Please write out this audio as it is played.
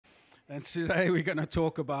And today we're going to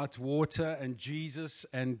talk about water and Jesus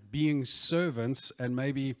and being servants and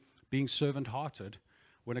maybe being servant-hearted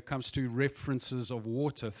when it comes to references of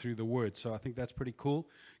water through the Word. So I think that's pretty cool,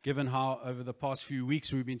 given how over the past few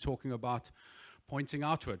weeks we've been talking about pointing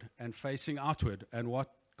outward and facing outward and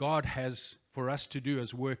what God has for us to do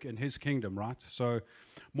as work in His kingdom, right? So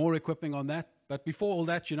more equipping on that. But before all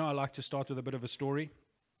that, I like to start with a bit of a story.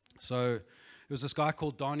 So there was this guy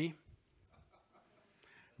called Donnie.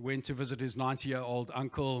 Went to visit his 90-year-old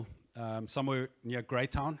uncle somewhere near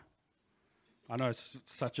Greytown. I know it's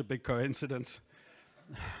such a big coincidence.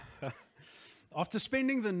 After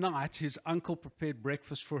spending the night, his uncle prepared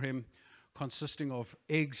breakfast for him consisting of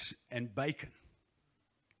eggs and bacon.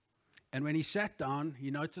 And when he sat down, he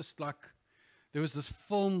noticed there was this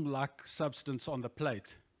film-like substance on the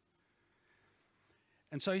plate.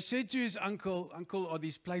 And so he said to his uncle, "Uncle, are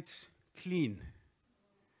these plates clean?"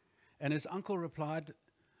 And his uncle replied,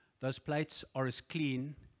 "Those plates are as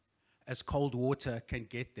clean as cold water can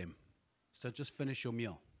get them. So just finish your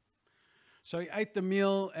meal." So he ate the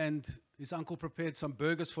meal, and his uncle prepared some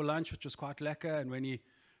burgers for lunch, which was quite lekker. And when he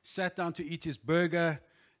sat down to eat his burger,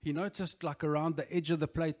 he noticed around the edge of the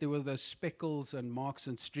plate there were those speckles and marks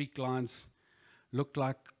and streak lines. Looked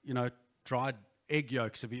like, dried egg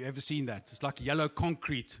yolks. Have you ever seen that? It's like yellow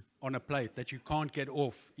concrete on a plate that you can't get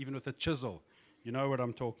off, even with a chisel. You know what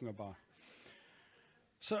I'm talking about.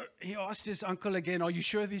 So he asked his uncle again, "Are you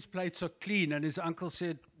sure these plates are clean?" And his uncle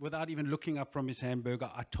said, without even looking up from his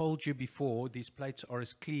hamburger, "I told you before, these plates are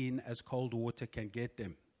as clean as cold water can get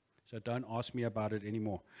them. So don't ask me about it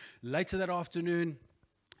anymore." Later that afternoon,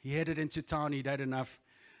 he headed into town. He'd had enough,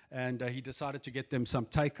 and he decided to get them some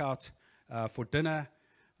takeout for dinner.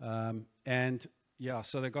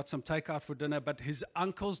 So they got some takeout for dinner, but his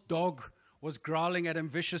uncle's dog was growling at him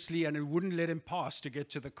viciously, and it wouldn't let him pass to get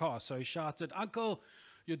to the car. So he shouted, "Uncle,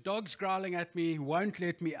 your dog's growling at me, won't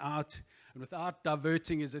let me out." And without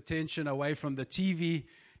diverting his attention away from the TV,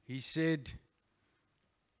 he said,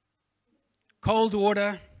 "Cold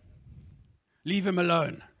water, leave him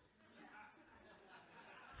alone."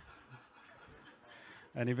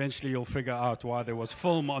 And eventually you'll figure out why there was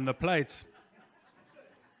film on the plates.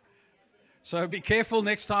 So be careful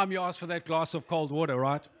next time you ask for that glass of cold water,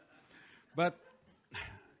 right? But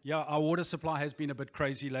our water supply has been a bit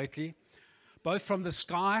crazy lately. Both from the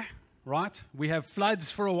sky, right? We have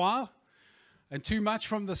floods for a while, and too much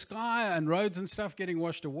from the sky, and roads and stuff getting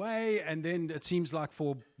washed away, and then it seems like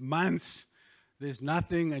for months there's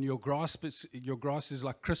nothing, and your grass is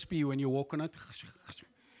like crispy when you walk on it,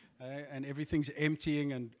 and everything's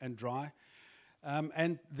emptying and dry.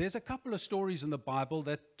 And there's a couple of stories in the Bible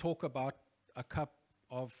that talk about a cup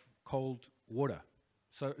of cold water.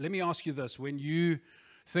 So let me ask you this. When you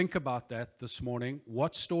think about that this morning,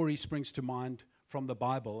 what story springs to mind from the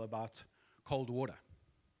Bible about cold water?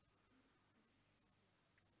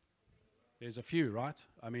 There's a few, right?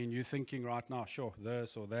 I mean, you're thinking right now, sure,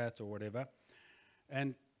 this or that or whatever.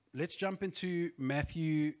 And let's jump into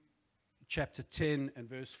Matthew chapter 10 and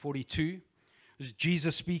verse 42. This is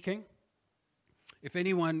Jesus speaking. "If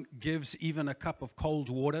anyone gives even a cup of cold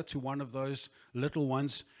water to one of those little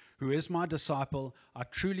ones who is my disciple, I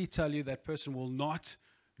truly tell you that person will not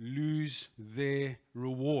lose their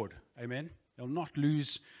reward." Amen? They'll not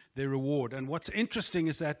lose their reward. And what's interesting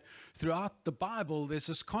is that throughout the Bible, there's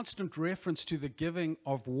this constant reference to the giving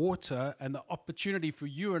of water and the opportunity for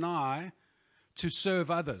you and I to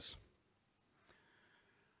serve others.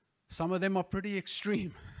 Some of them are pretty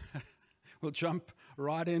extreme. We'll jump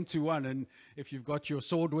right into one. And if you've got your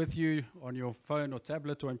sword with you on your phone or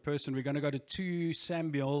tablet or in person, we're going to go to 2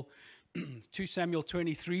 Samuel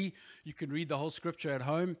 23. You can read the whole scripture at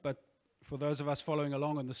home, but for those of us following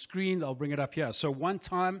along on the screen, I'll bring it up here. So one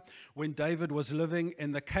time when David was living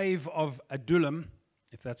in the cave of Adullam,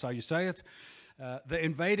 if that's how you say it, the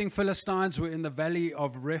invading Philistines were in the valley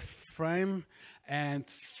of Rephaim, and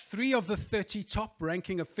 3 of the 30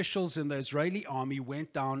 top-ranking officials in the Israeli army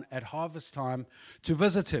went down at harvest time to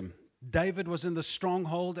visit him. David was in the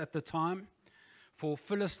stronghold at the time, for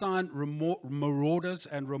Philistine marauders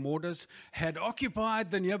had occupied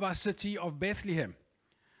the nearby city of Bethlehem.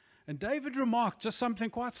 And David remarked just something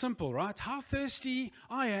quite simple, right? "How thirsty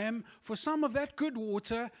I am for some of that good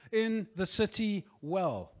water in the city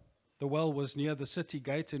well." The well was near the city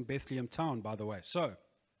gate in Bethlehem town, by the way. So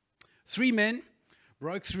 3 men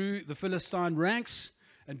broke through the Philistine ranks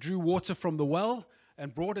and drew water from the well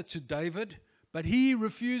and brought it to David, but he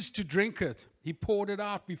refused to drink it. He poured it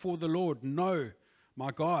out before the Lord. "No, my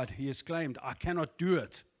God," he exclaimed, "I cannot do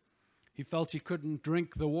it." He felt he couldn't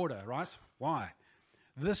drink the water, right? Why?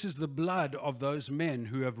 "This is the blood of those men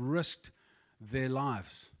who have risked their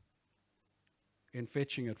lives." in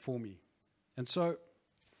fetching it for me. And so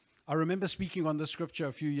I remember speaking on this scripture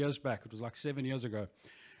a few years back. It was like 7 years ago.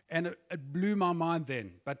 And it blew my mind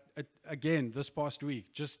then. But again, this past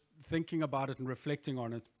week, just thinking about it and reflecting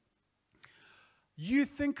on it, you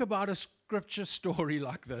think about a scripture story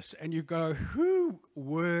like this and you go, who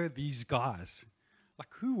were these guys? Like,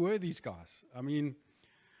 who were these guys? I mean,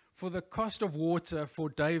 for the cost of water for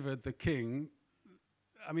David, the king,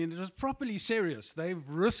 I mean, it was properly serious. They've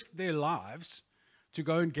risked their lives to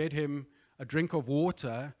go and get him a drink of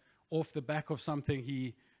water off the back of something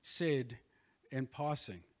he said in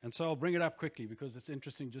passing. And so I'll bring it up quickly because it's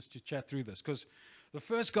interesting just to chat through this. Because the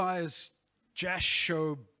first guy is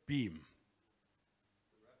Jashobeam.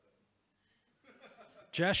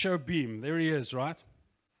 Jashobeam, there he is, right?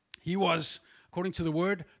 He was, according to the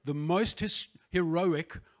word, the most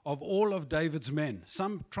heroic of all of David's men.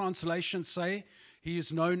 Some translations say he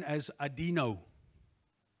is known as Adino.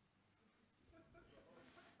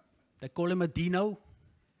 They call him Adino.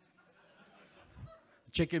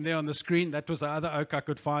 Check him there on the screen. That was the other oak I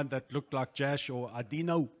could find that looked like Jash or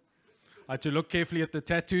Adino. I had to look carefully at the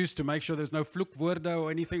tattoos to make sure there's no vloekwoorde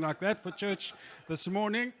or anything like that for church this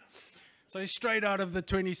morning. So he's straight out of the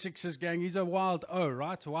 26ers gang. He's a wild O,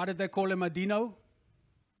 right? Why did they call him Adino?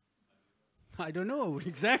 I don't know.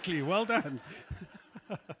 Exactly. Well done.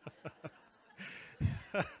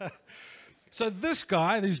 So this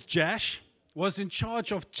guy, this Jash, was in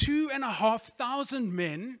charge of 2,500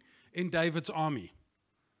 men in David's army,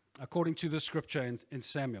 according to the scripture in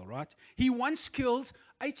Samuel, right? He once killed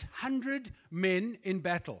 800 men in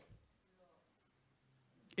battle.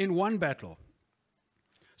 In one battle.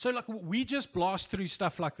 So, like, we just blast through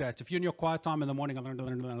stuff like that. If you're in your quiet time in the morning,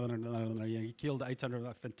 he killed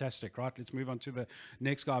 800, fantastic, right? Let's move on to the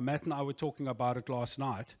next guy. Matt and I were talking about it last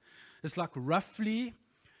night. It's like roughly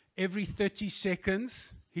every 30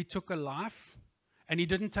 seconds, he took a life, and he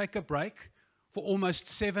didn't take a break for almost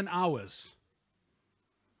 7 hours.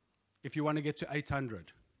 If you want to get to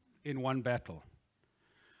 800 in one battle.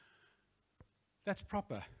 That's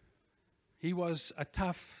proper. He was a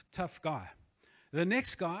tough, tough guy. The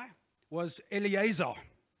next guy was Eleazar.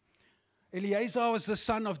 Eleazar was the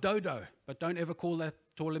son of Dodo, but don't ever call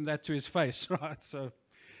him that to his face, right? So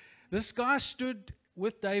this guy stood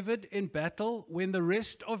with David in battle when the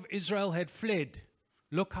rest of Israel had fled.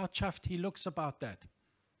 Look how chuffed he looks about that.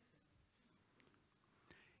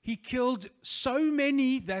 He killed so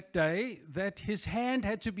many that day that his hand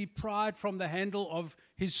had to be pried from the handle of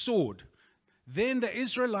his sword. Then the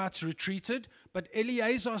Israelites retreated, but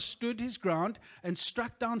Eleazar stood his ground and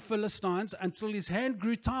struck down Philistines until his hand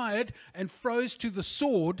grew tired and froze to the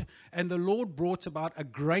sword, and the Lord brought about a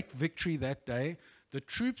great victory that day. The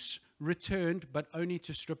troops returned, but only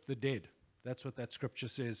to strip the dead. That's what that scripture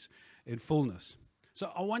says in fullness. So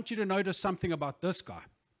I want you to notice something about this guy.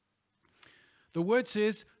 The word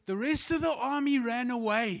says, the rest of the army ran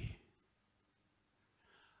away.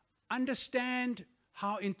 Understand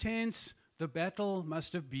how intense the battle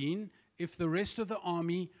must have been if the rest of the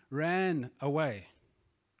army ran away.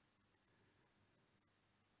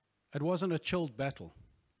 It wasn't a chilled battle.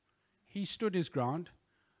 He stood his ground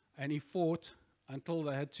and he fought until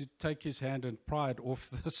they had to take his hand and pry it off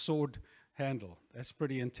the sword handle. That's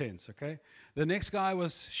pretty intense, okay? The next guy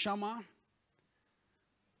was Shammah.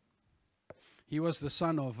 He was the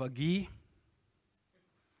son of Agi,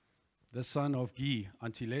 the son of Gi,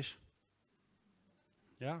 Antilesh.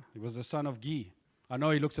 Yeah, he was the son of Gi. I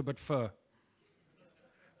know he looks a bit fur.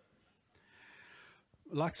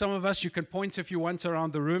 Like some of us, you can point if you want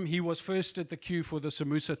around the room. He was first at the queue for the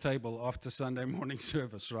samosa table after Sunday morning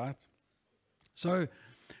service, right? So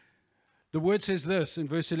the word says this in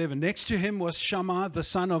verse 11. Next to him was Shammah, the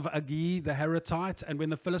son of Agi, the Haratite. And when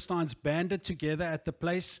the Philistines banded together at the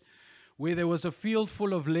place where there was a field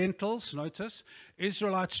full of lentils, notice,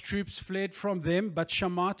 Israelites' troops fled from them, but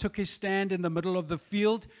Shammah took his stand in the middle of the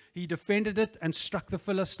field. He defended it and struck the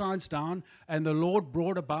Philistines down, and the Lord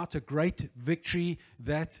brought about a great victory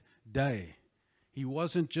that day. He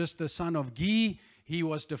wasn't just the son of Gi, he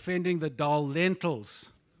was defending the dull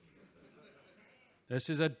lentils.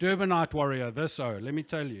 This is a Durbanite warrior, let me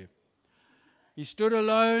tell you. He stood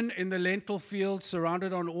alone in the lentil field,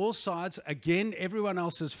 surrounded on all sides. Again, everyone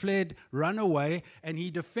else has fled, run away, and he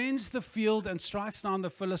defends the field and strikes down the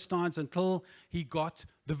Philistines until he got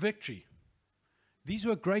the victory. These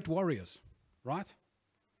were great warriors, right?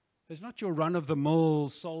 There's not your run-of-the-mill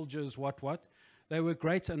soldiers, what. They were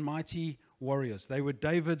great and mighty warriors. They were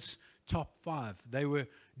David's top 5. They were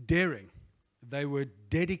daring. They were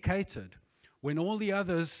dedicated. When all the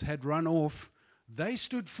others had run off, they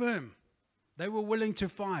stood firm. They were willing to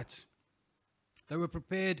fight. They were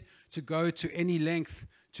prepared to go to any length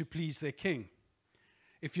to please their king.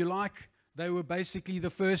 If you like, they were basically the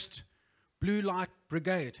first blue light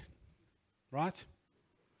brigade, right?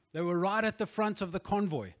 They were right at the front of the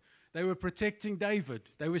convoy. They were protecting David.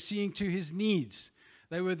 They were seeing to his needs.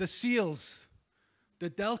 They were the SEALs, the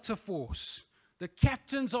Delta Force, the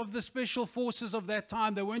captains of the special forces of that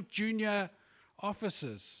time. They weren't junior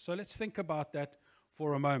officers. So let's think about that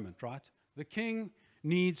for a moment, right? The king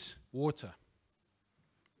needs water.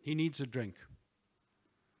 He needs a drink.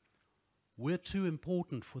 We're too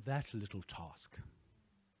important for that little task.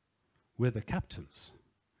 We're the captains.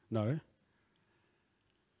 No.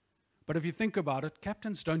 But if you think about it,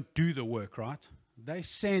 captains don't do the work, right? They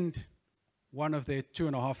send one of their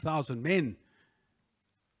 2,500 men,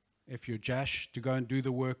 if you're Jash, to go and do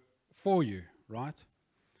the work for you, right?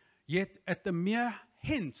 Yet at the mere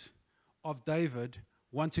hint of David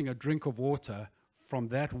wanting a drink of water from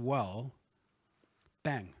that well,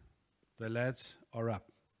 bang, the lads are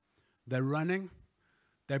up. They're running,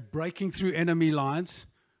 they're breaking through enemy lines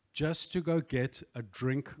just to go get a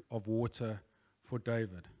drink of water for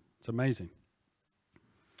David. It's amazing.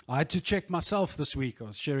 I had to check myself this week. I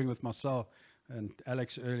was sharing with Marcel and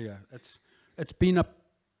Alex earlier. It's been a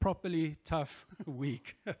properly tough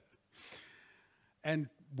week. And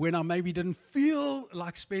when I maybe didn't feel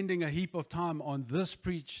like spending a heap of time on this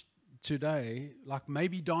preach today, like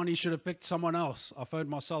maybe Donnie should have picked someone else. I phoned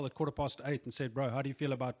Marcel at 8:15 and said, bro, how do you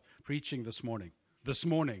feel about preaching this morning? This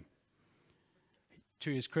morning.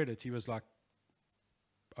 To his credit, he was like,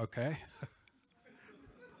 okay.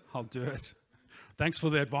 I'll do it. Thanks for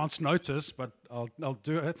the advance notice, but I'll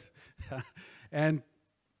do it. And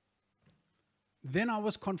then I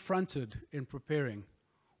was confronted in preparing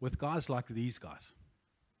with guys like these guys.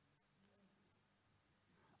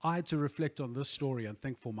 I had to reflect on this story and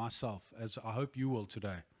think for myself, as I hope you will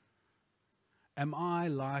today. Am I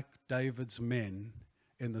like David's men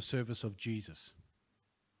in the service of Jesus?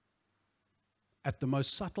 At the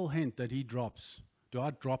most subtle hint that he drops, do I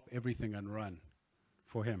drop everything and run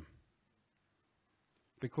for him?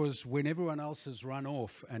 Because when everyone else has run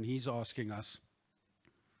off and he's asking us,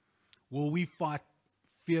 will we fight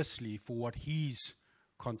fiercely for what he's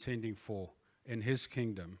contending for in his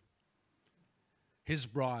kingdom, his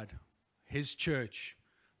bride, his church,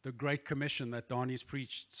 the Great Commission that Donnie's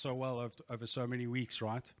preached so well over so many weeks,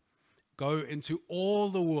 right? Go into all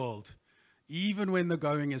the world, even when the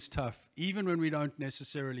going is tough, even when we don't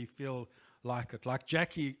necessarily feel like it. Like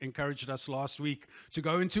Jackie encouraged us last week to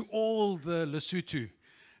go into all the Lesotho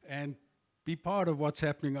and be part of what's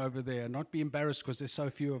happening over there, and not be embarrassed because there's so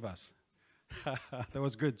few of us. That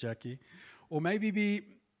was good, Jackie. Or maybe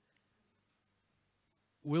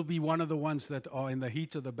we'll be one of the ones that are in the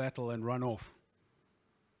heat of the battle and run off.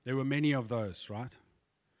 There were many of those, right?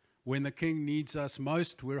 When the king needs us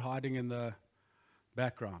most, we're hiding in the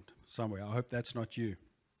background somewhere. I hope that's not you.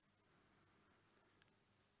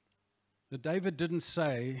 That David didn't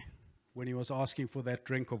say, when he was asking for that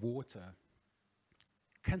drink of water,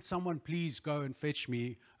 can someone please go and fetch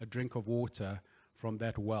me a drink of water from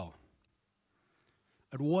that well?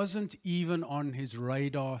 It wasn't even on his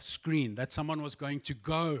radar screen that someone was going to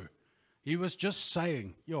go. He was just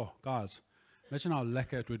saying, yo, guys, imagine how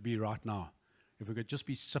lekker it would be right now if we could just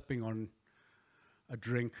be sipping on a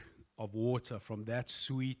drink of water from that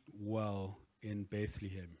sweet well in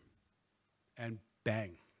Bethlehem. And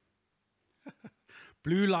bang.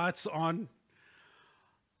 Blue lights on.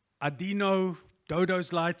 Adino, Dodo's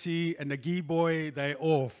Lighty, and the Gee Boy, they're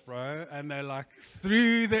off, bro. And they're like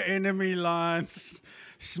through the enemy lines,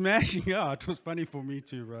 smashing out. It was funny for me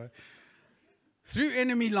too, bro. Through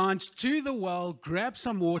enemy lines to the well, grab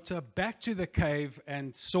some water, back to the cave,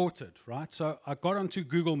 and sorted, right? So I got onto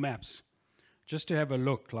Google Maps just to have a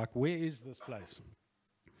look, like, where is this place?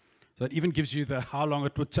 So it even gives you the how long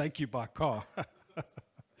it would take you by car.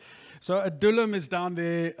 So Adullam is down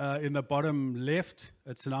there in the bottom left.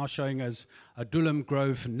 It's now showing as Adullam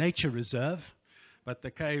Grove Nature Reserve, but the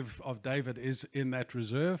Cave of David is in that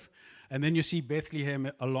reserve. And then you see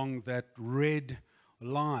Bethlehem along that red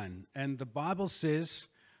line. And the Bible says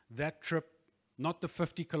that trip, not the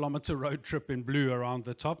 50-kilometer road trip in blue around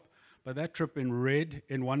the top, but that trip in red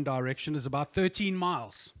in one direction is about 13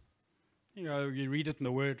 miles. You know, you read it in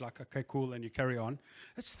the Word like, okay, cool, and you carry on.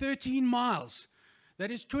 It's 13 miles. That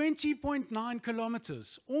is 20.9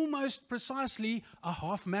 kilometers, almost precisely a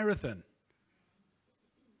half marathon.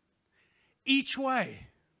 Each way.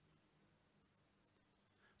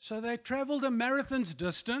 So they traveled a marathon's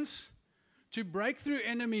distance to break through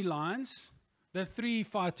enemy lines, the three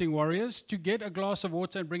fighting warriors, to get a glass of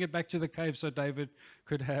water and bring it back to the cave so David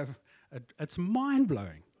could have it's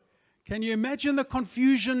mind-blowing. Can you imagine the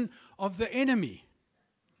confusion of the enemy?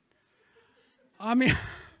 I mean,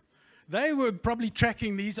 they were probably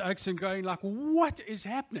tracking these oaks and going like, what is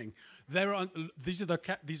happening?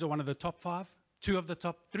 These are one of the top 5, 3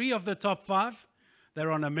 of the top 5.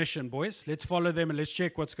 They're on a mission, boys. Let's follow them and let's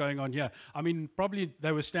check what's going on here. I mean, probably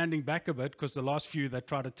they were standing back a bit because the last few that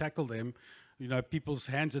tried to tackle them, you know, people's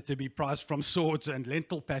hands had to be prized from swords and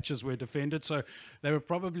lentil patches were defended. So they were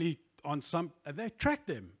probably on some, they tracked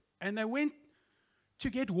them and they went to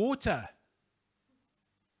get water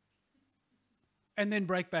and then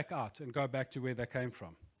break back out and go back to where they came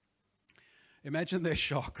from. Imagine their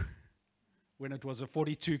shock when it was a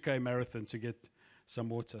 42K marathon to get some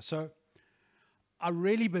water. So I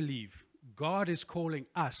really believe God is calling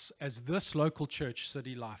us as this local church,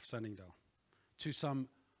 CityLife, Sunningdale, to some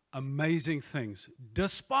amazing things,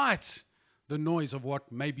 despite the noise of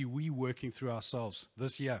what maybe we're working through ourselves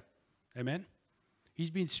this year. Amen?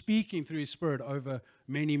 He's been speaking through His Spirit over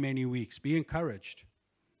many, many weeks. Be encouraged.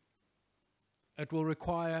 It will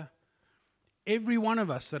require every one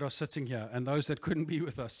of us that are sitting here and those that couldn't be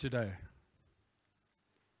with us today.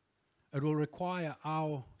 It will require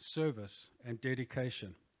our service and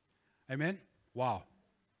dedication. Amen? Wow.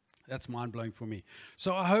 That's mind-blowing for me.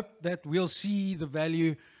 So I hope that we'll see the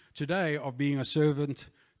value today of being a servant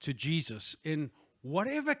to Jesus in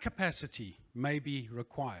whatever capacity may be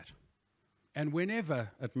required and whenever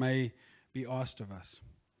it may be asked of us.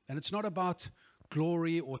 And it's not about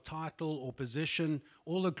glory or title or position.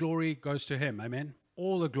 All the glory goes to Him. Amen?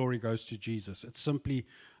 All the glory goes to Jesus. It's simply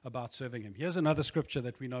about serving Him. Here's another scripture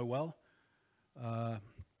that we know well.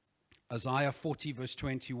 Isaiah 40 verse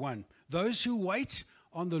 21. Those who wait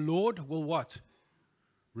on the Lord will what?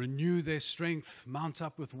 Renew their strength, mount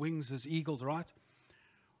up with wings as eagles, right?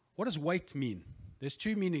 What does wait mean? There's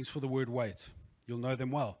 2 meanings for the word wait. You'll know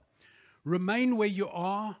them well. Remain where you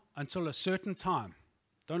are until a certain time.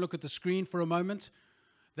 Don't look at the screen for a moment.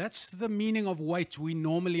 That's the meaning of wait we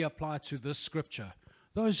normally apply to this scripture.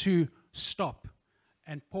 Those who stop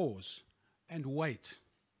and pause and wait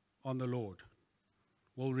on the Lord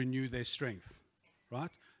will renew their strength,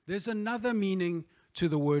 right? There's another meaning to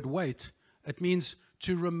the word wait. It means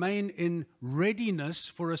to remain in readiness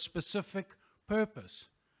for a specific purpose.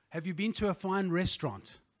 Have you been to a fine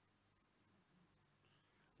restaurant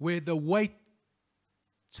where the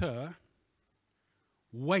waiter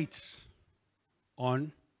waits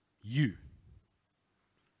on you?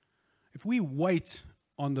 If we wait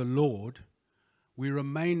on the Lord, we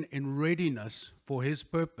remain in readiness for His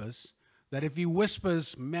purpose, that if He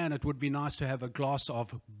whispers, man, it would be nice to have a glass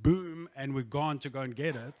of boom, and we're gone to go and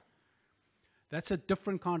get it, that's a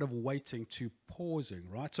different kind of waiting to pausing,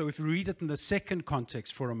 right? So if you read it in the second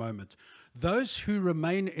context for a moment, those who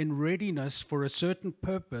remain in readiness for a certain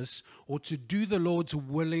purpose or to do the Lord's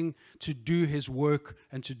willing, to do His work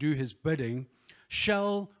and to do His bidding,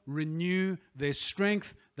 shall renew their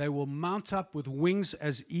strength. They will mount up with wings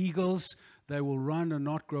as eagles. They will run and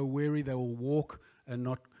not grow weary. They will walk and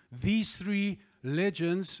not. These 3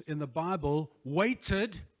 legends in the Bible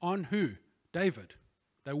waited on who? David.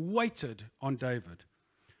 They waited on David.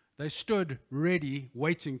 They stood ready,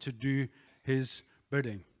 waiting to do his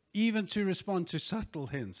bidding, even to respond to subtle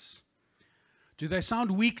hints. Do they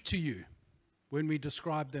sound weak to you when we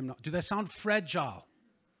describe them? Do they sound fragile,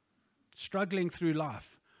 struggling through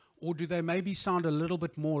life? Or do they maybe sound a little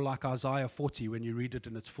bit more like Isaiah 40 when you read it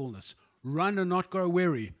in its fullness? Run and not grow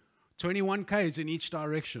weary. 21 Ks in each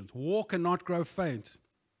direction. Walk and not grow faint.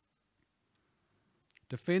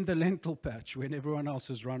 Defend the lentil patch when everyone else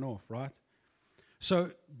has run off, right?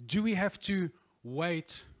 So do we have to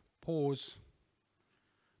wait, pause,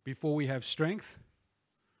 before we have strength?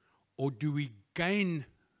 Or do we gain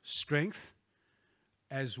strength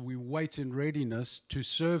as we wait in readiness to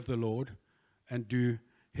serve the Lord and do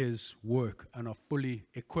His work and are fully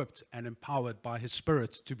equipped and empowered by His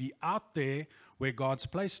Spirit to be out there where God's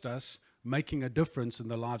placed us, making a difference in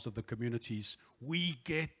the lives of the communities we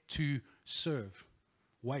get to serve?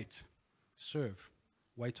 Wait, serve,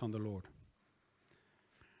 wait on the Lord.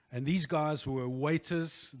 And these guys were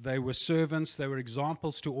waiters, they were servants, they were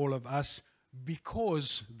examples to all of us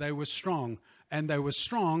because they were strong. And they were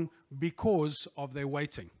strong because of their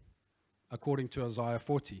waiting, according to Isaiah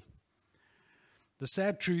 40. The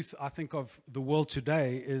sad truth, I think, of the world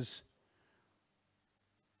today is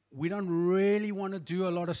we don't really want to do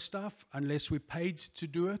a lot of stuff unless we're paid to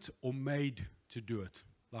do it or made to do it,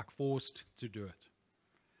 like forced to do it.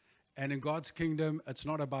 And in God's kingdom, it's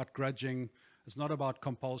not about grudging. It's not about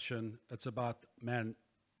compulsion. It's about, man,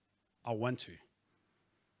 I want to,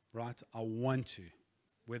 right? I want to.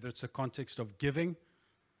 Whether it's a context of giving,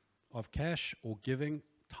 of cash, or giving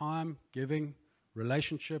time giving,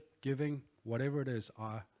 relationship giving, whatever it is,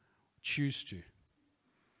 I choose to.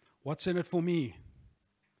 What's in it for me?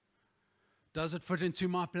 Does it fit into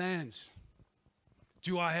my plans?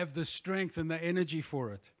 Do I have the strength and the energy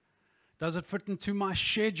for it? Does it fit into my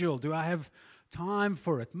schedule? Do I have time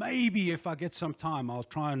for it? Maybe if I get some time, I'll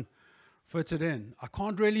try and fit it in. I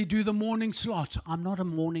can't really do the morning slot. I'm not a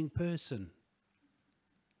morning person.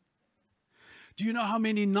 Do you know how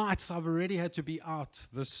many nights I've already had to be out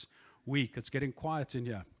this week? It's getting quiet in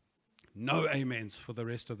here. No amens for the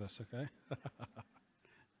rest of this, okay?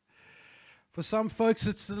 For some folks,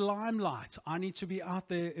 it's the limelight. I need to be out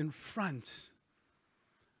there in front,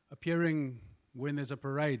 appearing when there's a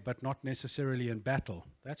parade, but not necessarily in battle.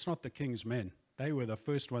 That's not the king's men. They were the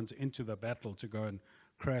first ones into the battle to go and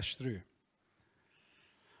crash through.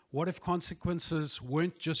 What if consequences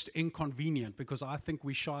weren't just inconvenient? Because I think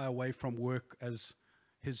we shy away from work as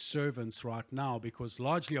his servants right now because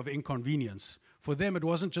largely of inconvenience. For them, it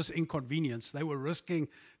wasn't just inconvenience. They were risking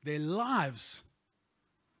their lives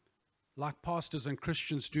like pastors and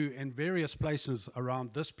Christians do in various places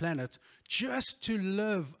around this planet just to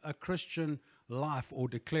live a Christian life or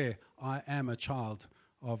declare, I am a child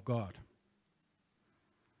of God.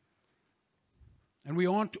 And we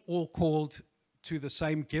aren't all called to the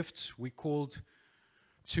same gifts. We're called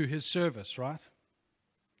to his service, right?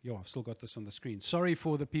 Yeah, I've still got this on the screen. Sorry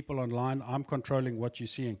for the people online. I'm controlling what you're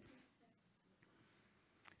seeing.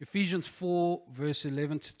 Ephesians 4, verse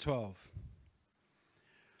 11 to 12.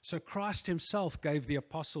 So Christ himself gave the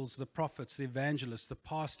apostles, the prophets, the evangelists, the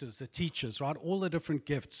pastors, the teachers, right? All the different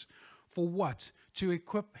gifts. For what? To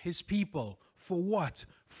equip his people. For what?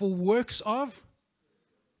 For works of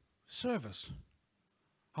service.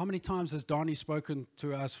 How many times has Donnie spoken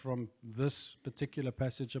to us from this particular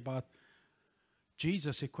passage about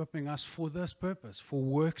Jesus equipping us for this purpose, for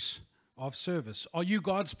works of service? Are you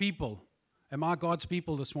God's people? Am I God's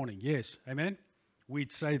people this morning? Yes. Amen?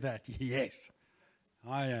 We'd say that. Yes,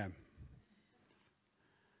 I am.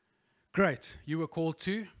 Great. You were called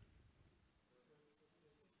to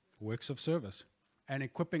works of service and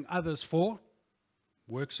equipping others for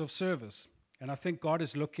works of service. And I think God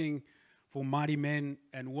is looking for mighty men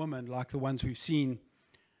and women like the ones we've seen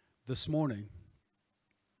this morning,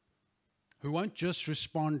 who won't just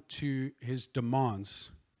respond to his demands,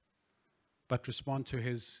 but respond to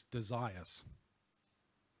his desires.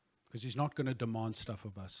 Because he's not going to demand stuff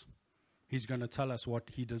of us. He's going to tell us what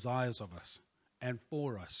he desires of us and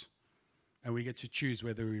for us. And we get to choose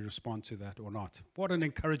whether we respond to that or not. What an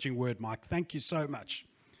encouraging word, Mike. Thank you so much.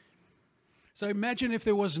 So imagine if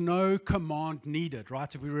there was no command needed,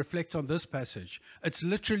 right? If we reflect on this passage, it's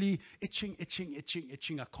literally itching, itching, itching,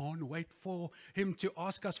 itching. I can't wait for him to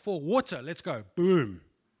ask us for water. Let's go. Boom.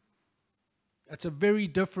 That's a very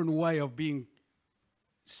different way of being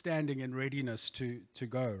standing in readiness to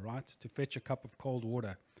go, right? To fetch a cup of cold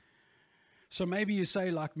water. So maybe you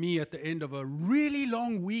say, like me, at the end of a really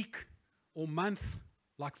long week or month,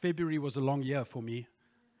 like February was a long year for me,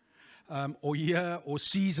 or year or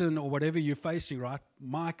season or whatever you're facing, right?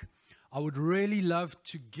 Mike, I would really love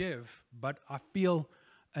to give, but I feel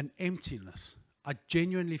an emptiness. I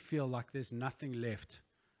genuinely feel like there's nothing left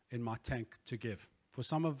in my tank to give. For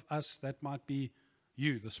some of us, that might be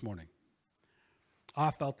you this morning.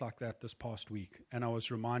 I felt like that this past week, and I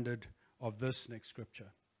was reminded of this next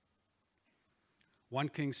scripture. 1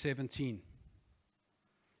 Kings 17.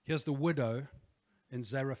 Here's the widow in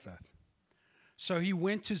Zarephath. So he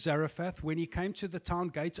went to Zarephath. When he came to the town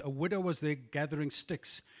gate, a widow was there gathering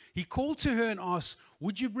sticks. He called to her and asked,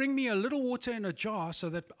 would you bring me a little water in a jar so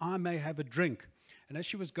that I may have a drink? And as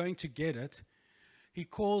she was going to get it, he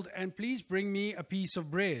called, and please bring me a piece of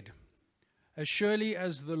bread. As surely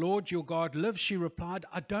as the Lord your God lives, she replied,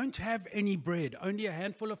 I don't have any bread, only a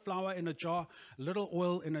handful of flour in a jar, a little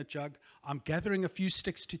oil in a jug. I'm gathering a few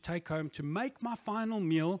sticks to take home to make my final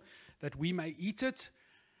meal, that we may eat it,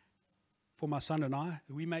 for my son and I,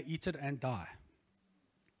 we may eat it and die.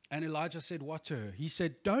 And Elijah said what to her? He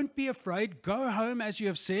said, don't be afraid, go home as you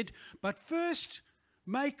have said, but first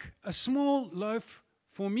make a small loaf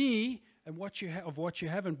for me and what you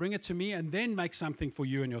have and bring it to me, and then make something for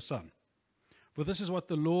you and your son. For this is what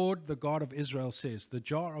the Lord, the God of Israel, says. The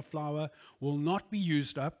jar of flour will not be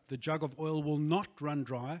used up, the jug of oil will not run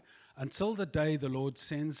dry, until the day the Lord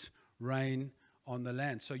sends rain on the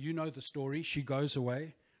land. So you know the story. She goes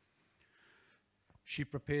away. She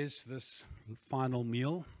prepares this final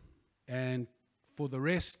meal, and for the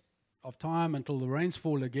rest of time until the rains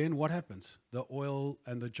fall again, what happens? The oil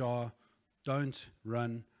and the jar don't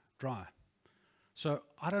run dry. So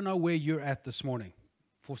I don't know where you're at this morning.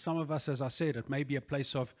 For some of us, as I said, it may be a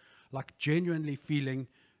place of like genuinely feeling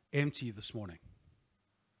empty this morning.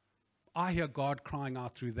 I hear God crying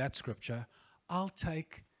out through that scripture, I'll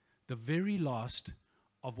take the very last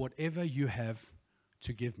of whatever you have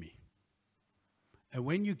to give me. And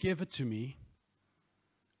when you give it to me,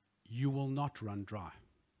 you will not run dry.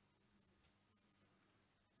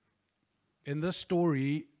 In this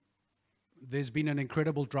story, there's been an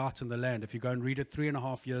incredible drought in the land. If you go and read it,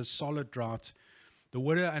 3.5 years, solid drought. The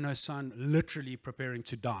widow and her son literally preparing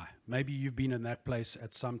to die. Maybe you've been in that place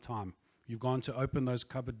at some time. You've gone to open those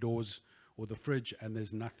cupboard doors or the fridge and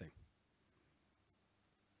there's nothing.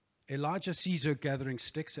 Elijah sees her gathering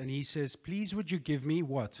sticks and he says, please would you give me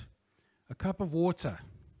what? A cup of water.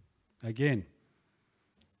 Again,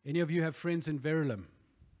 any of you have friends in Verulam?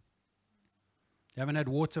 You haven't had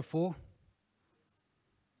water for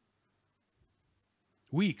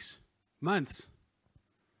weeks, months.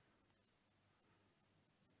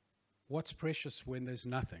 What's precious when there's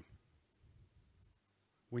nothing?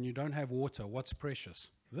 When you don't have water, what's precious?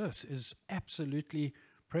 This is absolutely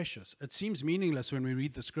precious. It seems meaningless when we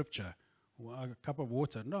read the scripture. Well, a cup of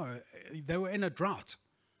water. No, they were in a drought.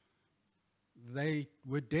 They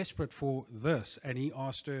were desperate for this, and he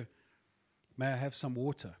asked her, may I have some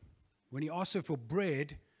water? When he asked her for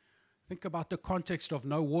bread, think about the context of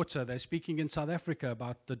no water. They're speaking in South Africa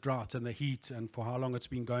about the drought and the heat and for how long it's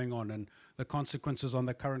been going on and the consequences on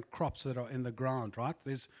the current crops that are in the ground, right?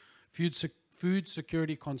 There's food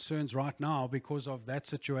security concerns right now because of that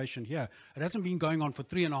situation here. It hasn't been going on for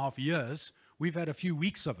 3.5 years. We've had a few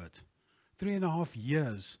weeks of it. 3.5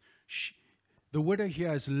 years. The widow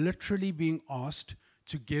here is literally being asked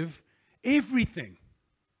to give everything.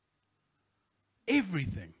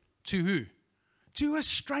 Everything. To who? To a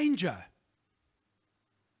stranger.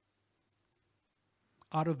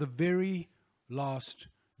 Out of the very last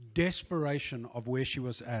desperation of where she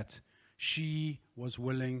was at, she was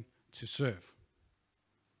willing to serve.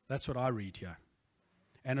 That's what I read here.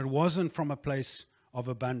 And it wasn't from a place of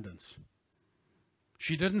abundance.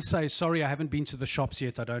 She didn't say, sorry, I haven't been to the shops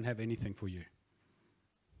yet, I don't have anything for you.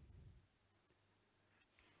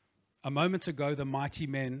 A moment ago, the mighty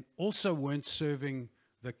men also weren't serving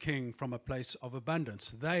the king from a place of abundance.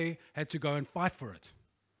 They had to go and fight for it.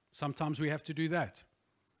 Sometimes we have to do that.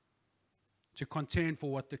 To contend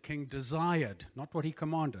for what the king desired, not what he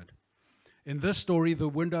commanded. In this story, the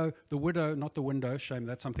widow, shame,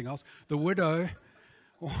 that's something else. The widow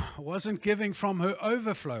wasn't giving from her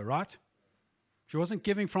overflow, right? She wasn't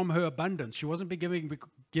giving from her abundance. She wasn't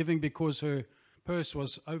giving because her purse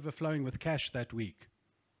was overflowing with cash that week.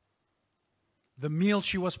 The meal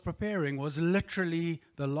she was preparing was literally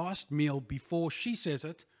the last meal before she says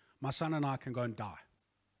it, my son and I can go and die.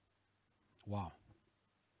 Wow.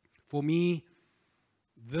 For me,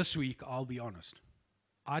 this week, I'll be honest,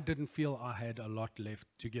 I didn't feel I had a lot left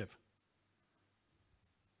to give.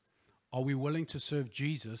 Are we willing to serve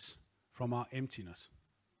Jesus from our emptiness?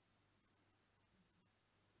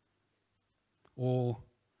 Or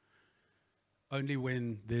only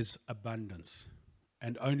when there's abundance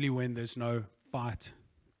and only when there's no fight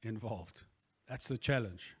involved? That's the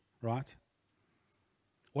challenge, right?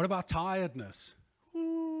 What about tiredness?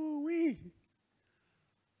 Ooh-wee.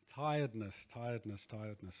 Tiredness.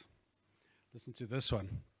 Listen to this one.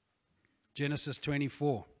 Genesis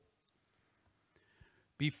 24.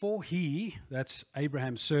 Before he, that's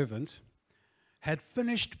Abraham's servant, had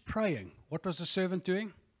finished praying. What was the servant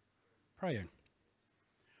doing? Praying.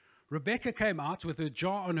 Rebekah came out with her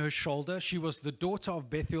jar on her shoulder. She was the daughter of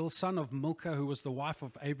Bethuel, son of Milcah, who was the wife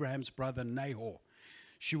of Abraham's brother Nahor.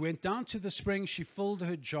 She went down to the spring, she filled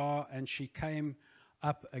her jar, and she came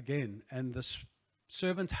up again. And the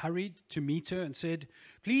servant hurried to meet her and said,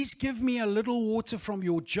 please give me a little water from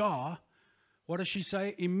your jar. What does she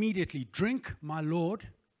say? Immediately, drink, my lord.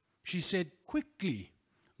 She said, quickly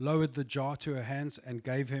lowered the jar to her hands and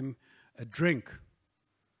gave him a drink.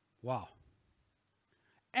 Wow.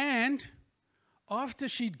 And after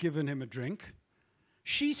she'd given him a drink,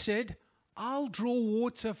 she said, I'll draw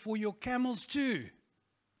water for your camels too,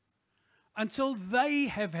 until they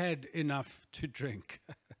have had enough to drink.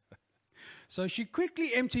 So she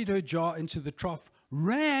quickly emptied her jar into the trough,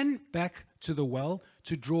 ran back to the well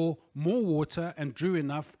to draw more water, and drew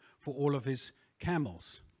enough for all of his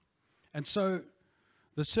camels. And so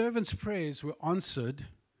the servant's prayers were answered,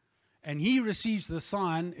 and he receives the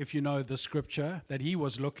sign, if you know the scripture, that he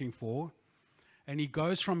was looking for. And he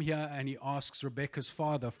goes from here and he asks Rebekah's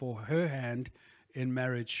father for her hand in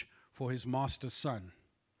marriage for his master's son.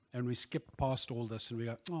 And we skip past all this and we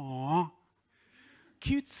go, "Aw,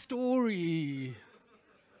 cute story."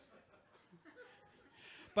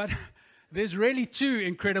 But there's really two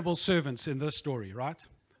incredible servants in this story, right?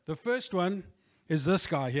 The first one is this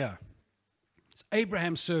guy here. It's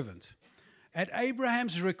Abraham's servant. At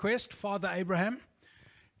Abraham's request, Father Abraham,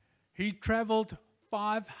 he traveled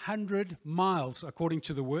 500 miles, according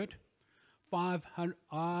to the word. 500,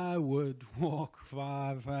 I would walk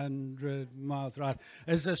 500 miles, right?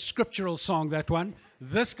 It's a scriptural song, that one.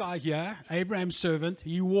 This guy here, Abraham's servant,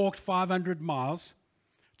 he walked 500 miles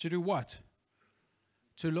to do what?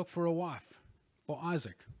 To look for a wife for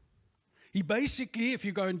Isaac. He basically, if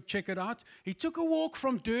you go and check it out, he took a walk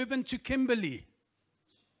from Durban to Kimberley.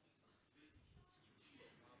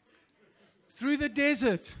 Through the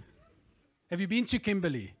desert. Have you been to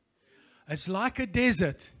Kimberley? It's like a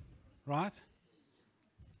desert, right?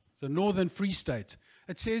 It's a northern Free State.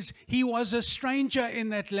 It says he was a stranger in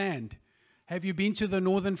that land. Have you been to the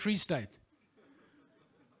northern Free State?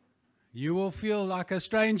 You will feel like a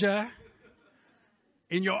stranger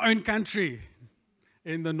in your own country,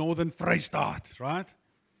 in the northern Vrystaat, right?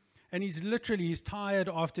 And he's tired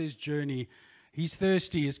after his journey. He's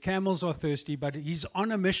thirsty. His camels are thirsty, but he's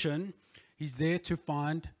on a mission. He's there to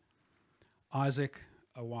find Isaac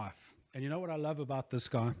a wife. And you know what I love about this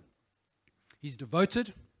guy? He's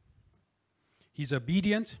devoted. He's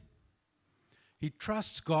obedient. He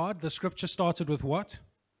trusts God. The scripture started with what?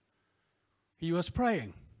 He was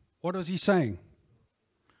praying. What was he saying?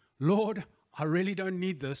 Lord, I really don't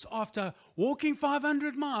need this. After walking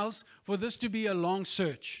 500 miles for this to be a long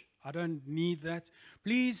search, I don't need that.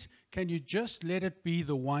 Please, can you just let it be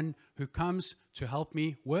the one who comes to help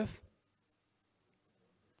me with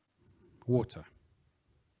water?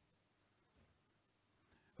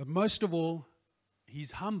 But most of all,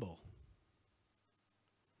 he's humble.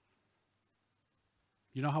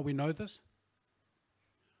 You know how we know this?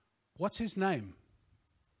 What's his name?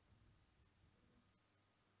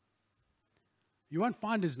 You won't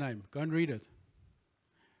find his name. Go and read it.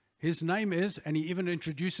 His name is, and he even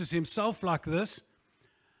introduces himself like this.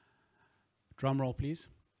 Drum roll, please.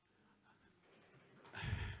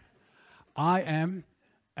 I am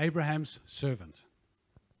Abraham's servant.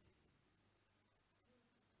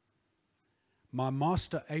 My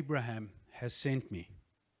master Abraham has sent me.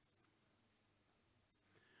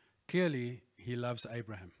 Clearly, he loves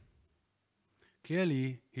Abraham.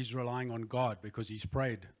 Clearly, he's relying on God because he's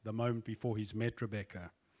prayed the moment before he's met Rebekah.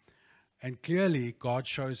 And clearly, God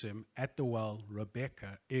shows him at the well,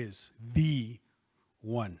 Rebekah is the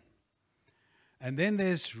one. And then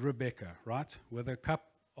there's Rebekah, right, with a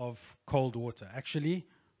cup of cold water. Actually,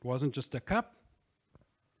 it wasn't just a cup.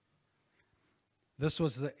 This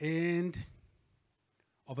was the end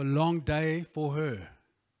of a long day for her.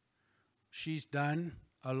 She's done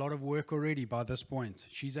a lot of work already by this point.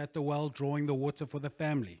 She's at the well drawing the water for the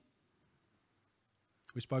family.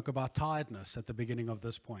 We spoke about tiredness at the beginning of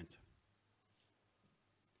this point.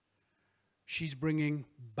 She's bringing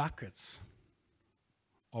buckets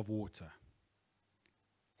of water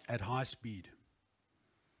at high speed.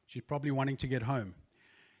 She's probably wanting to get home.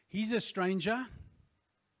 He's a stranger.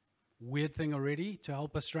 Weird thing already to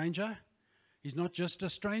help a stranger. He's not just a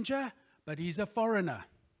stranger, but he's a foreigner.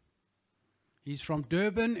 He's from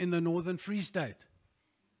Durban in the northern Free State.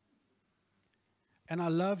 And I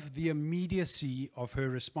love the immediacy of her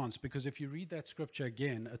response, because if you read that scripture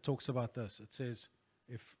again, it talks about this. It says,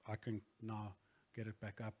 if I can now get it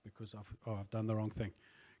back up because I've done the wrong thing.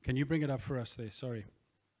 Can you bring it up for us there? Sorry.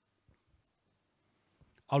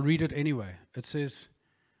 I'll read it anyway. It says,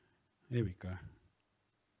 there we go.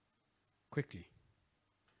 Quickly.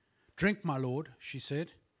 Drink, my lord, she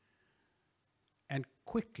said, and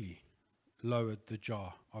quickly lowered the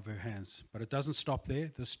jar of her hands. But it doesn't stop there.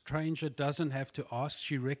 The stranger doesn't have to ask.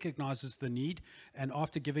 She recognizes the need, and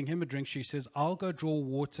after giving him a drink, she says, I'll go draw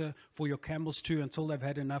water for your camels too until they've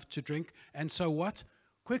had enough to drink. And so what?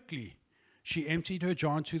 Quickly, she emptied her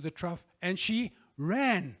jar into the trough, and she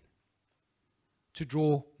ran to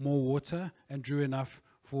draw more water and drew enough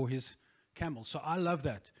for his camels. So I love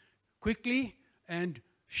that. Quickly, and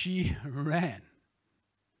she ran.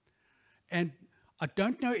 And I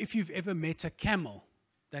don't know if you've ever met a camel.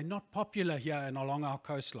 They're not popular here and along our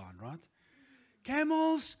coastline, right?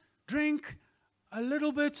 Camels drink a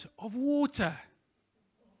little bit of water.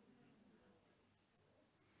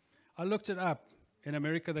 I looked it up. In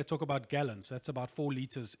America, they talk about gallons. That's about 4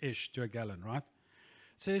 liters-ish to a gallon, right? It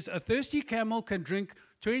says a thirsty camel can drink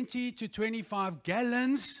 20 to 25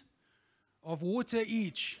 gallons of water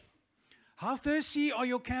each. How thirsty are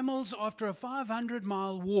your camels after a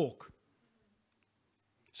 500-mile walk?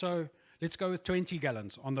 So let's go with 20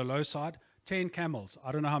 gallons on the low side, 10 camels.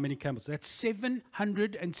 I don't know how many camels. That's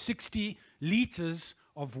 760 liters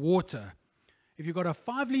of water. If you've got a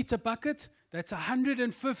 5-liter bucket, that's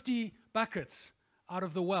 150 buckets out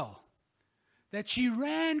of the well. that she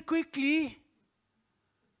ran quickly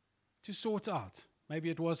to sort out. Maybe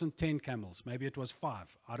it wasn't 10 camels. Maybe it was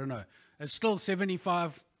 5. I don't know. It's still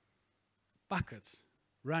 75 buckets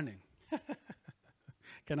running.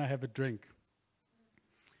 Can I have a drink?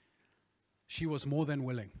 She was more than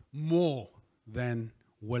willing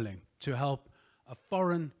to help a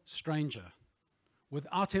foreign stranger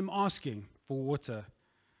without him asking for water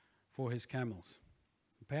for his camels.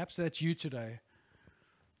 Perhaps that's you today.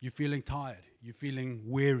 You're feeling tired. You're feeling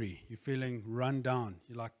weary. You're feeling run down.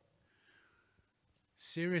 You're like,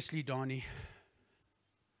 seriously, Donnie,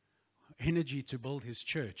 energy to build his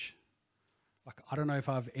church. Like, I don't know if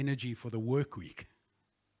I have energy for the work week.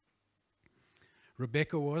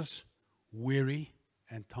 Rebecca was weary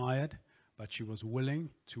and tired, but she was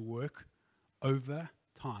willing to work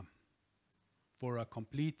overtime for a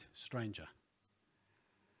complete stranger.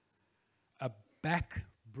 A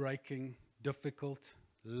back-breaking, difficult,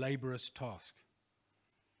 laborious task.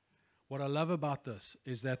 What I love about this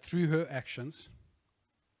is that through her actions,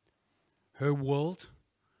 her world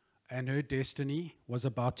and her destiny was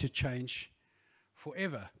about to change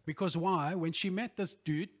forever. Because why? When she met this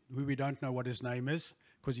dude, who we don't know what his name is,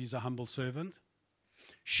 because he's a humble servant,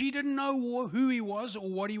 she didn't know who he was or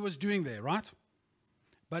what he was doing there, right?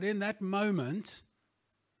 But in that moment,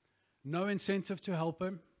 no incentive to help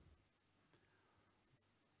him,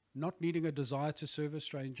 not needing a desire to serve a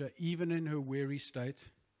stranger, even in her weary state,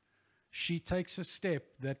 she takes a step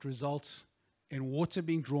that results in water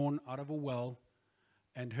being drawn out of a well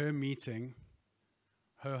and her meeting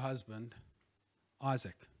her husband,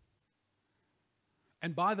 Isaac.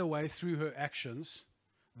 And by the way, through her actions,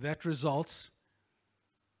 that results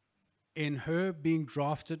in her being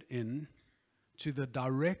drafted in to the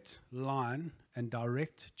direct line and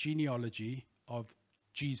direct genealogy of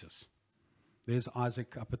Jesus. There's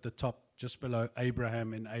Isaac up at the top, just below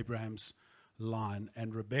Abraham in Abraham's line,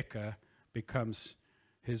 and Rebecca becomes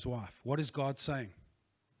his wife. What is God saying?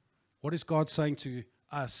 What is God saying to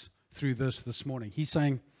us through this morning? He's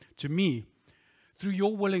saying to me, through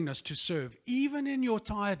your willingness to serve, even in your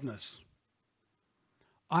tiredness,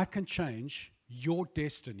 I can change your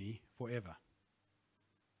destiny forever.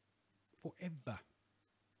 Forever.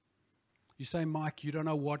 You say, Mike, you don't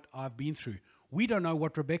know what I've been through. We don't know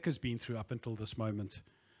what Rebecca's been through up until this moment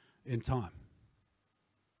in time.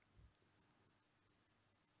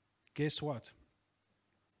 Guess what?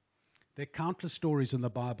 There are countless stories in the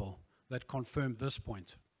Bible that confirm this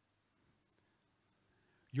point.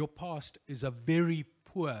 Your past is a very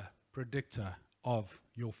poor predictor of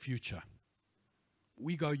your future.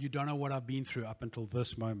 We go, you don't know what I've been through up until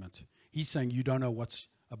this moment. He's saying you don't know what's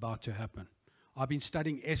about to happen. I've been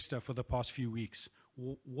studying Esther for the past few weeks.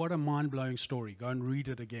 What a mind-blowing story. Go and read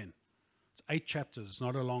it again. It's 8 chapters. It's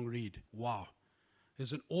not a long read. Wow.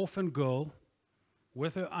 There's an orphan girl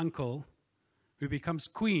with her uncle who becomes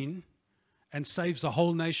queen and saves a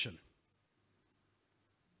whole nation.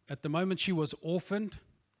 At the moment she was orphaned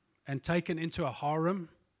and taken into a harem,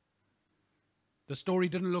 the story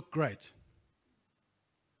didn't look great.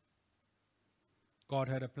 God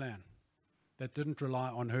had a plan that didn't rely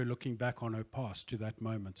on her looking back on her past to that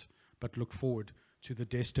moment, but look forward to the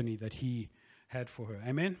destiny that he had for her.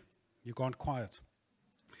 Amen? You've gone quiet.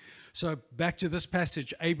 So back to this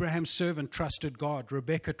passage. Abraham's servant trusted God.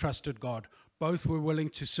 Rebecca trusted God. Both were willing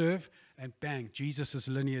to serve, and bang, Jesus'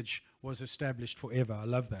 lineage was established forever. I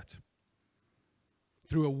love that.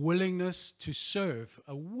 Through a willingness to serve,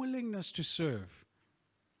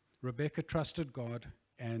 Rebecca trusted God,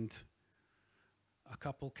 and a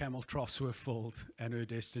couple camel troughs were filled, and her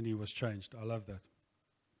destiny was changed. I love that.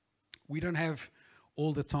 We don't have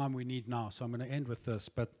all the time we need now, so I'm going to end with this.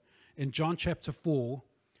 But in John chapter 4,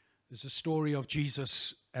 there's a story of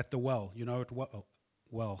Jesus at the well. You know it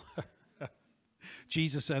well.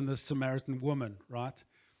 Jesus and the Samaritan woman, right?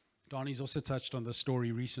 Donnie's also touched on this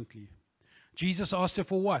story recently. Jesus asked her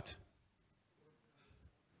for what?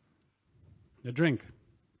 A drink.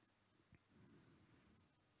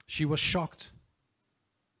 She was shocked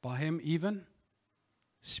by him even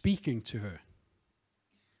speaking to her.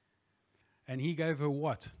 And he gave her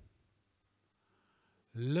what?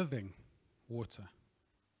 Living water.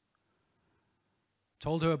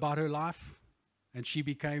 Told her about her life, and she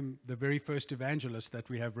became the very first evangelist that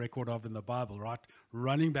we have record of in the Bible, right?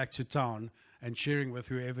 Running back to town and sharing with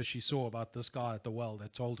whoever she saw about this guy at the well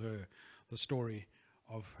that told her the story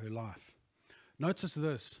of her life. Notice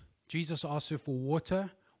this. Jesus asked her for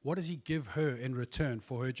water. What does he give her in return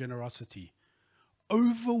for her generosity?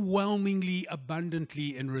 Overwhelmingly,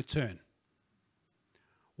 abundantly in return.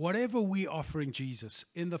 Whatever we're offering Jesus,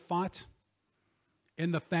 in the fight,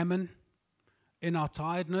 in the famine, in our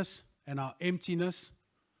tiredness, and our emptiness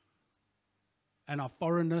and our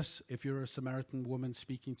foreignness, if you're a Samaritan woman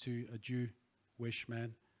speaking to a Jewish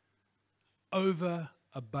man,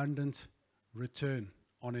 overabundant return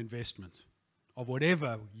on investment of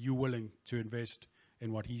whatever you're willing to invest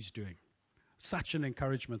in what he's doing. Such an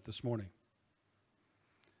encouragement this morning.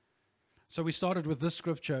 So we started with this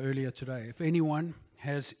scripture earlier today. If anyone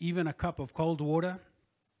has even a cup of cold water,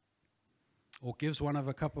 or gives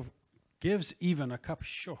even a cup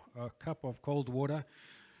of cold water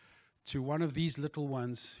to one of these little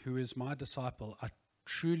ones who is my disciple, I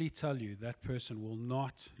truly tell you that person will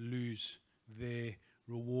not lose their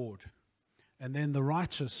reward. And then the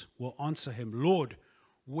righteous will answer him, Lord,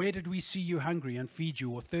 where did we see you hungry and feed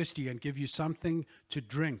you, or thirsty and give you something to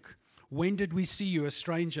drink? When did we see you a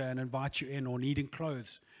stranger and invite you in, or needing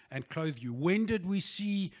clothes and clothe you? When did we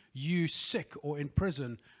see you sick or in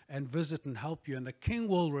prison and visit and help you? And the king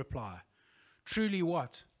will reply, truly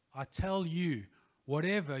what? I tell you,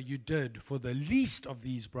 whatever you did for the least of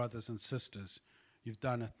these brothers and sisters, you've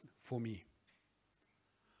done it for me.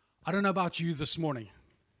 I don't know about you this morning,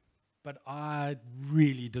 but I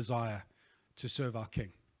really desire to serve our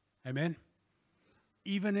King. Amen?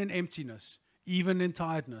 Even in emptiness, even in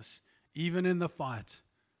tiredness, even in the fight.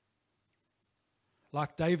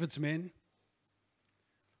 Like David's men,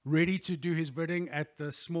 ready to do his bidding at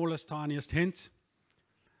the smallest, tiniest hint.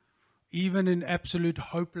 Even in absolute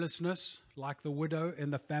hopelessness, like the widow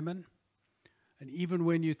in the famine. And even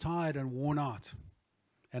when you're tired and worn out,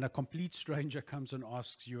 and a complete stranger comes and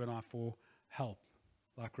asks you and I for help,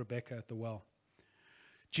 like Rebecca at the well.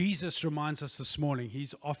 Jesus reminds us this morning,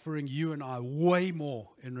 he's offering you and I way more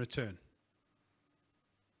in return.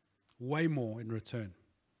 Way more in return.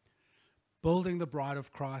 Building the bride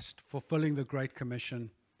of Christ, fulfilling the Great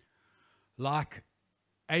Commission, like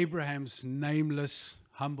Abraham's nameless,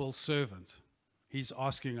 humble servant. He's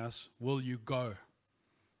asking us, will you go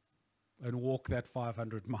and walk that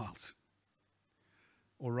 500 miles?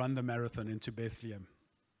 Or run the marathon into Bethlehem?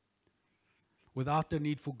 Without the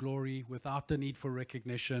need for glory, without the need for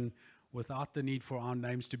recognition, without the need for our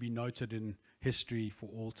names to be noted in history for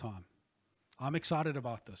all time. I'm excited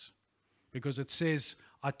about this because it says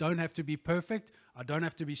I don't have to be perfect, I don't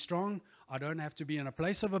have to be strong, I don't have to be in a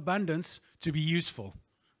place of abundance to be useful.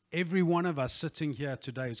 Every one of us sitting here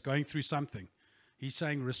today is going through something. He's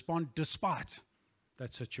saying respond despite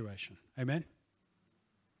that situation. Amen?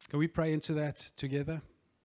 Can we pray into that together?